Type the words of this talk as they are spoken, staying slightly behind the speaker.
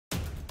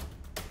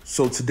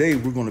So today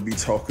we're going to be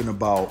talking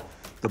about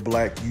the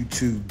Black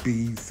YouTube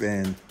beef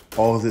and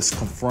all this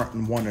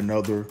confronting one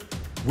another.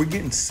 We're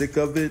getting sick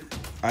of it.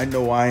 I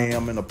know I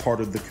am, and a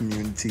part of the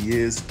community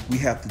is. We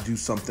have to do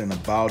something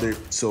about it.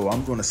 So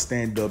I'm going to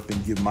stand up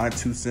and give my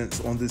 2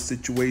 cents on this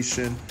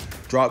situation.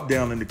 Drop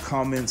down in the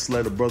comments,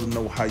 let a brother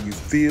know how you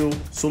feel.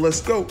 So let's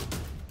go.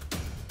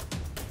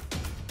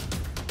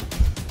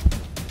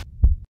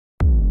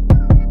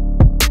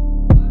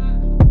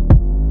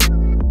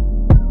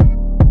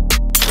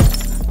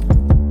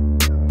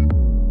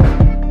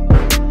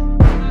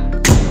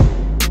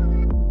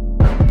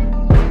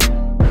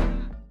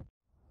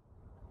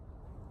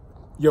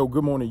 Yo,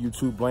 good morning,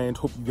 YouTube land.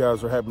 Hope you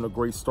guys are having a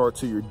great start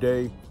to your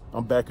day.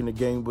 I'm back in the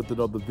game with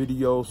another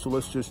video, so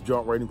let's just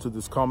jump right into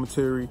this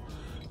commentary.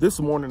 This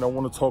morning, I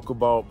want to talk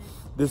about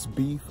this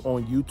beef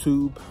on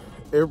YouTube.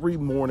 Every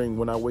morning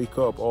when I wake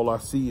up, all I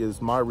see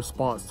is my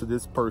response to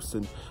this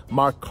person,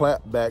 my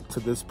clap back to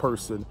this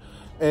person.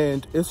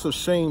 And it's a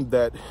shame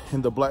that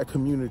in the Black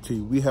community,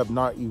 we have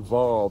not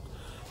evolved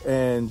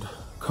and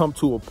come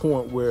to a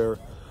point where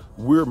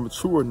we're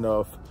mature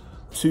enough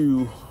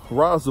to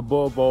rise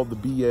above all the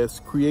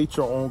BS, create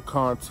your own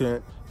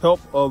content, help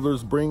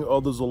others, bring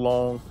others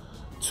along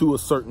to a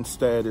certain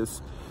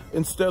status,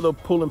 instead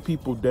of pulling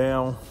people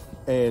down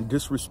and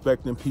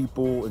disrespecting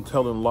people and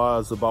telling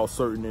lies about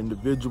certain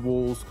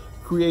individuals,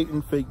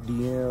 creating fake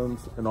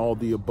DMs and all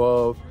the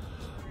above.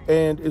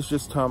 And it's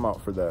just time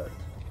out for that.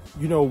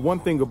 You know, one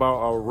thing about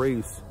our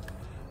race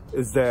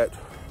is that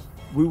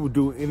we will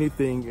do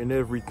anything and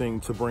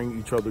everything to bring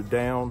each other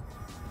down,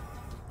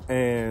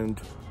 and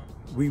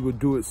we would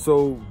do it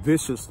so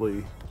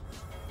viciously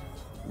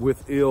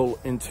with ill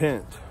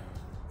intent.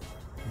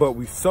 But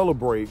we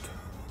celebrate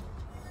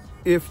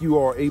if you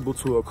are able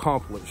to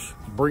accomplish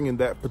bringing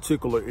that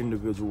particular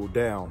individual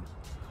down.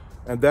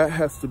 And that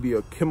has to be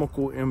a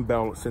chemical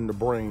imbalance in the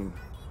brain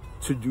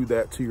to do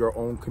that to your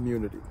own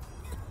community.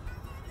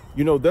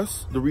 You know,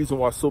 that's the reason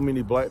why so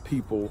many Black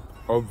people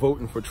are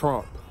voting for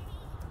Trump.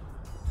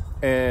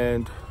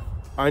 And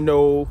I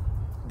know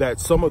that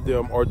some of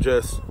them are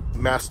just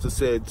master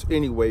seds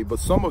anyway, but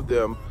some of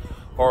them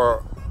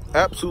are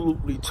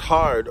absolutely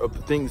tired of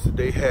the things that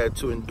they had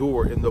to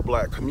endure in the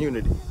Black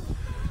community.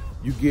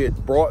 You get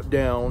brought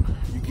down,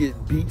 you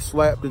get beat,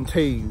 slapped, and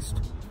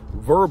tased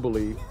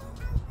verbally,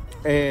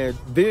 and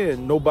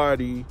then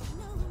nobody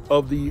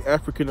of the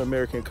African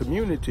American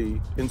community,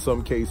 in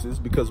some cases,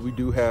 because we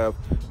do have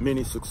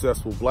many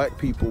successful Black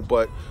people,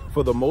 but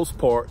for the most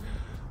part,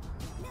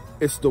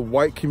 it's the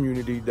white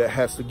community that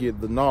has to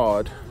get the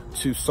nod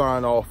to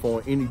sign off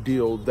on any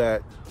deal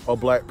that a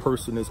Black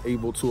person is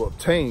able to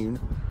obtain.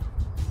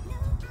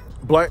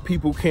 Black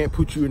people can't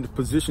put you in a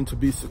position to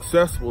be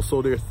successful,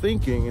 so they're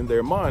thinking in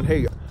their mind,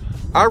 hey,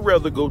 I'd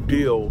rather go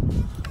deal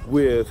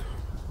with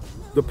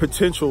the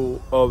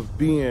potential of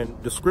being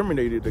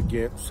discriminated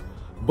against,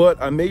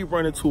 but I may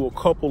run into a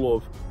couple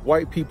of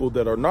white people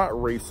that are not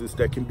racist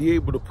that can be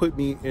able to put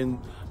me in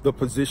the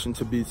position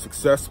to be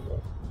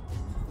successful.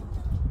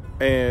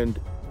 And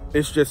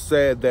it's just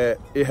sad that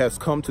it has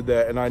come to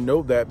that, and I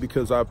know that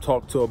because I've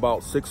talked to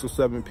about 6 or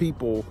 7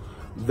 people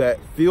that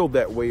feel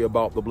that way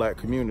about the Black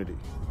community.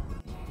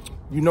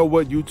 You know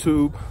what,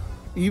 YouTube?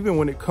 Even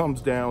when it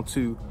comes down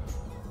to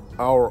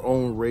our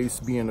own race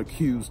being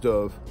accused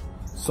of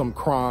some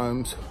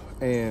crimes,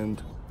 and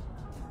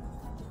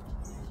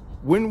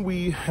when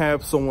we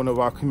have someone of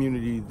our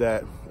community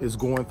that is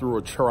going through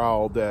a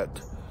trial that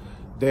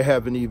they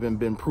haven't even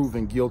been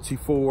proven guilty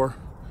for,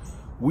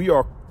 we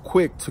are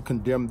quick to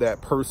condemn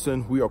that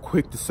person. We are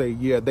quick to say,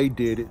 yeah, they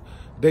did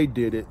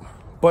it.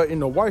 But in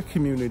the white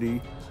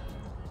community,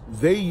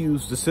 they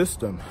use the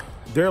system.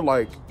 They're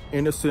like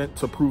innocent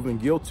to proven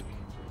guilty.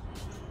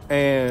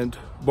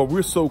 But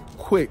we're so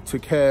quick to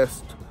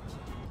cast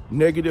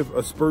negative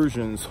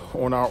aspersions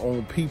on our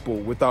own people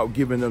without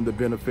giving them the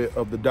benefit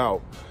of the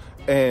doubt.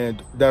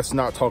 And that's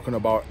not talking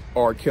about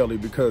R. Kelly,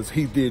 because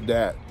he did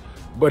that.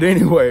 But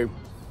anyway,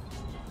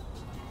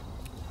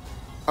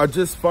 I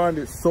just find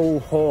it so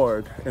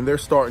hard, and they're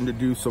starting to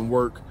do some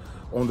work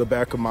on the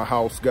back of my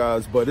house,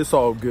 guys, but it's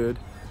all good.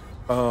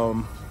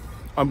 I'm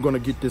gonna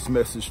get this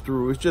message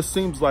through. It just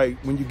seems like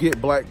when you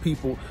get Black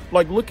people,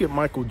 like look at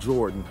Michael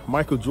Jordan.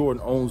 Michael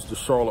Jordan owns the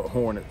Charlotte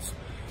Hornets.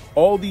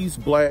 All these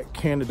Black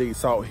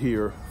candidates out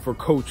here for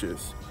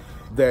coaches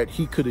that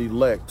he could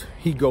elect,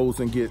 he goes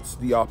and gets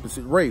the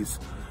opposite race.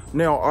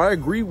 Now, I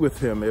agree with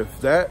him.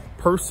 If that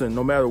person,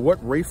 no matter what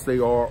race they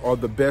are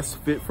the best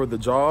fit for the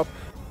job,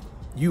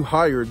 you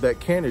hired that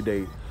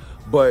candidate.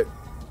 But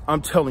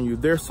I'm telling you,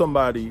 there's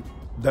somebody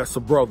that's a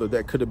brother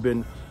that could have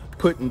been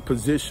put in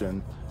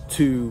position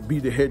to be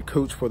the head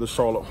coach for the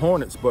Charlotte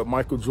Hornets, but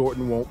Michael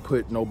Jordan won't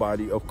put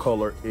nobody of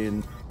color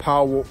in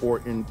power or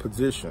in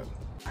position.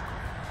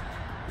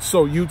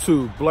 So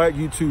YouTube, Black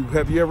YouTube,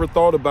 have you ever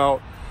thought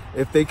about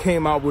if they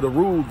came out with a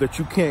rule that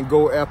you can't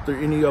go after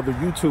any other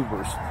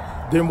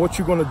YouTubers, then what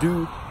you're gonna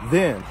do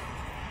then?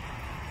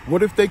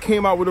 What if they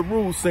came out with a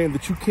rule saying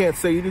that you can't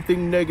say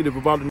anything negative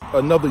about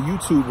another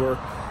YouTuber,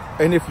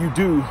 and if you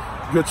do,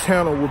 your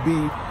channel will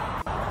be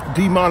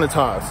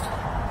demonetized.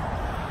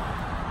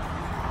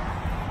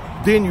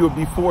 Then you'll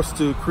be forced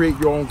to create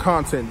your own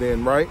content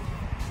then, right?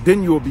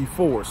 Then you'll be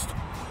forced.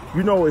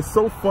 You know, it's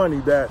so funny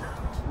that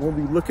when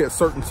we look at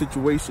certain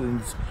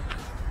situations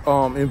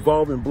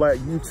involving Black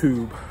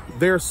YouTube,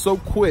 they're so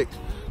quick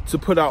to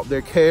put out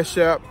their Cash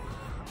App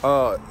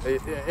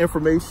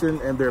information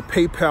and their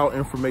PayPal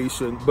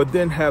information, but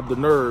then have the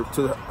nerve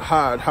to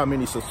hide how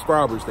many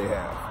subscribers they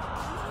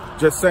have.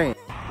 Just saying.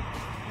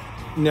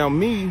 Now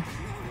me,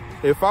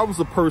 if I was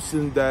a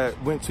person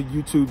that went to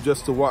YouTube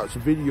just to watch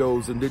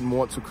videos and didn't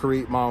want to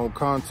create my own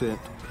content,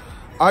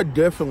 I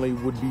definitely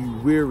would be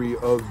weary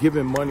of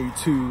giving money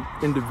to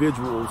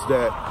individuals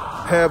that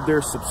have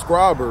their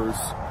subscribers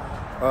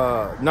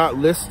not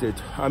listed.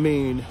 I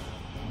mean,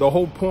 the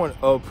whole point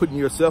of putting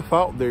yourself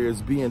out there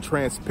is being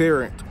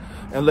transparent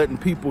and letting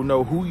people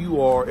know who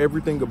you are,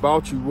 everything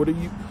about you.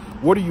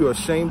 What are you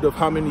ashamed of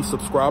how many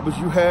subscribers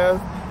you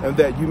have, and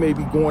that you may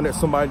be going at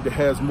somebody that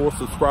has more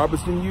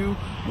subscribers than you?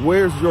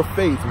 Where's your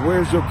faith?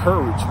 Where's your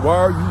courage? Why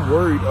are you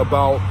worried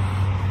about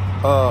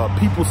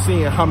people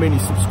seeing how many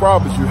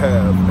subscribers you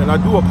have? And I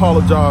do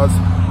apologize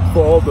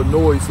for all the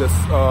noise that's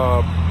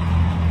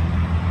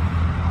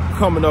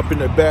coming up in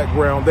the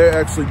background. They're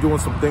actually doing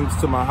some things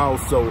to my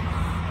house, so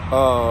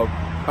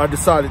I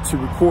decided to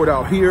record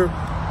out here.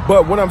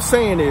 But what I'm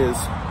saying is,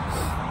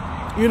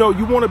 you know,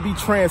 you want to be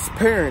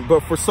transparent,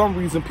 but for some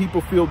reason people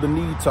feel the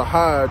need to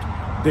hide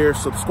their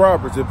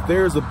subscribers. If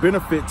there's a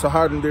benefit to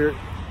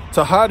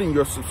hiding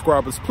your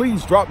subscribers,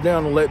 please drop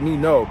down and let me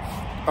know.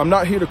 I'm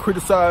not here to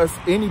criticize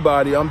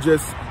anybody. I'm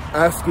just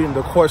asking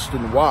the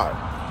question why.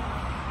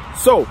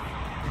 So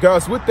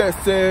guys, with that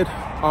said,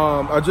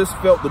 I just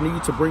felt the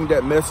need to bring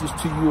that message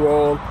to you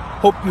all.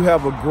 Hope you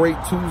have a great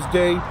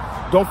Tuesday.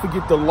 Don't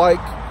forget to like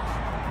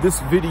this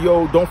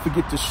video. Don't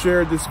forget to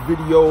share this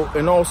video,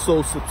 and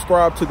also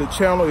subscribe to the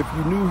channel if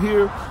you're new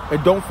here.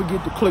 And don't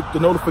forget to click the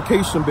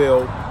notification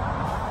bell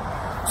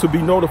to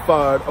be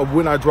notified of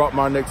when I drop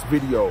my next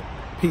video.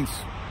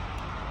 Peace.